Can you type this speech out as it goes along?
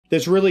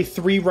there's really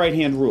three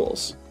right-hand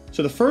rules.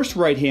 So the first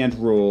right-hand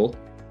rule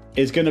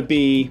is going to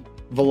be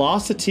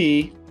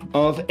velocity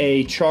of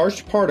a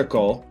charged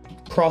particle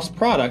cross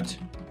product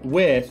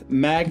with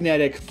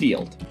magnetic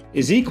field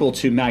is equal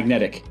to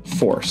magnetic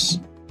force.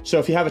 So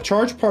if you have a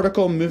charged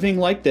particle moving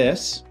like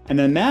this, and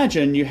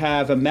imagine you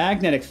have a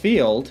magnetic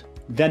field,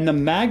 then the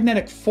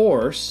magnetic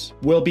force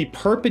will be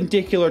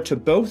perpendicular to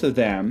both of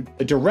them.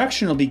 The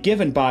direction will be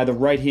given by the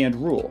right-hand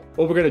rule.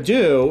 What we're going to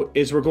do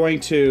is we're going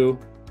to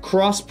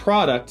cross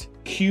product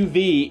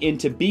QV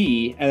into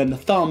B, and then the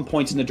thumb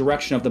points in the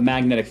direction of the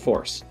magnetic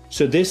force.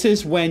 So this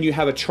is when you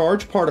have a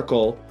charged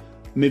particle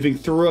moving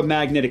through a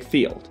magnetic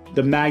field,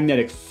 the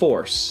magnetic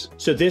force.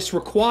 So this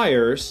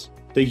requires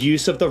the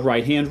use of the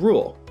right-hand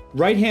rule.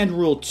 Right-hand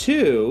rule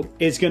 2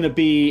 is going to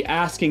be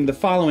asking the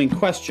following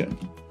question.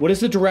 What is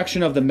the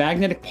direction of the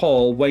magnetic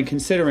pole when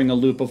considering a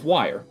loop of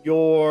wire?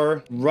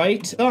 Your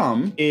right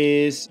thumb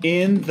is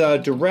in the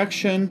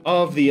direction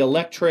of the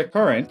electric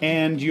current,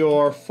 and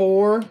your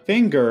 4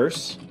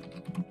 fingers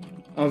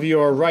of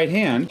your right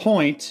hand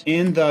point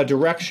in the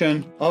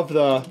direction of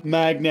the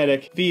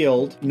magnetic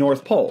field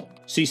North Pole.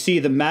 So you see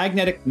the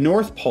magnetic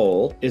North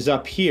Pole is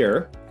up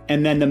here,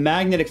 and then the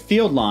magnetic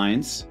field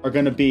lines are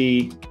going to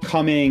be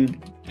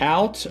coming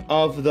out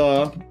of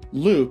the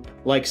loop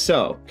like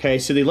so. Okay,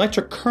 so the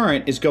electric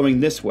current is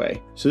going this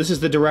way. So this is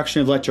the direction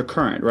of electric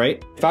current,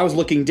 right? If I was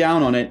looking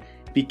down on it,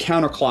 it'd be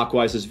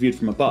counterclockwise as viewed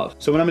from above.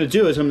 So what I'm going to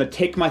do is I'm going to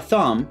take my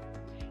thumb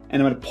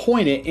and I'm going to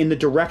point it in the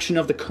direction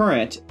of the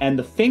current, and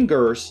the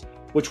fingers,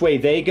 which way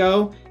they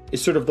go,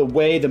 is sort of the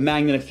way the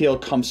magnetic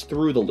field comes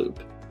through the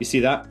loop. You see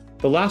that?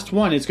 The last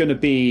one is going to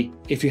be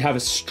if you have a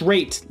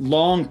straight,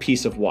 long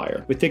piece of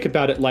wire. We think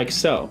about it like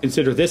so.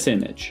 Consider this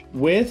image.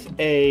 With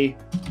a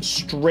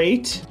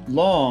straight,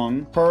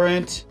 long,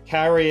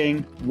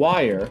 current-carrying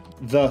wire,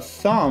 the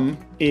thumb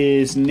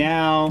is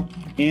now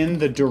in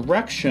the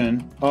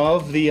direction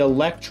of the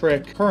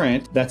electric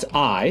current, that's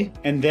I,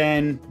 and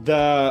then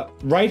the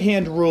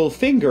right-hand rule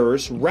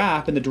fingers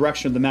wrap in the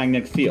direction of the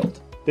magnetic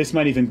field. This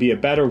might even be a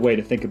better way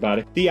to think about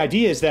it. The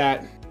idea is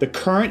that the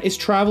current is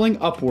traveling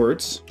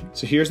upwards.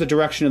 So here's the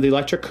direction of the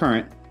electric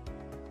current.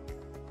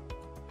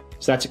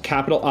 So that's a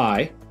capital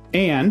I.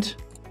 And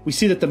we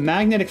see that the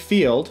magnetic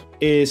field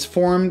is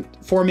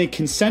forming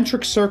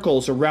concentric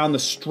circles around the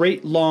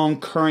straight, long,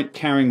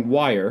 current-carrying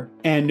wire.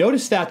 And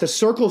notice that the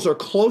circles are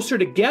closer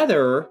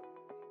together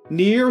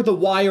near the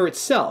wire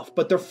itself,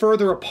 but they're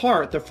further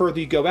apart the further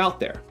you go out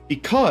there.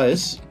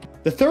 Because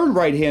the third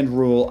right-hand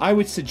rule, I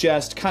would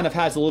suggest, kind of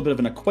has a little bit of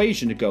an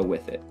equation to go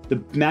with it.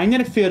 The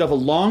magnetic field of a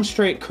long,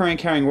 straight,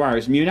 current-carrying wire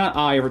is mu naught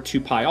I over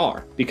 2 pi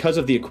r. Because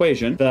of the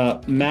equation,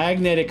 the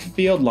magnetic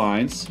field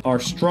lines are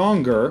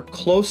stronger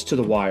close to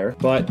the wire,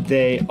 but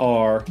they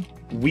are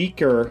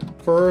weaker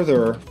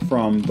further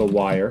from the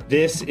wire.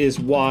 This is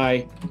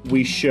why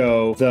we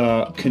show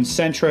the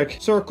concentric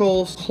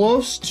circles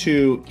close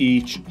to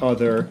each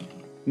other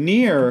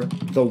near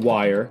the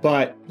wire,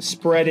 but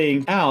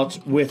spreading out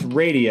with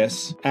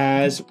radius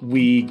as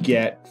we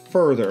get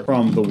further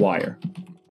from the wire.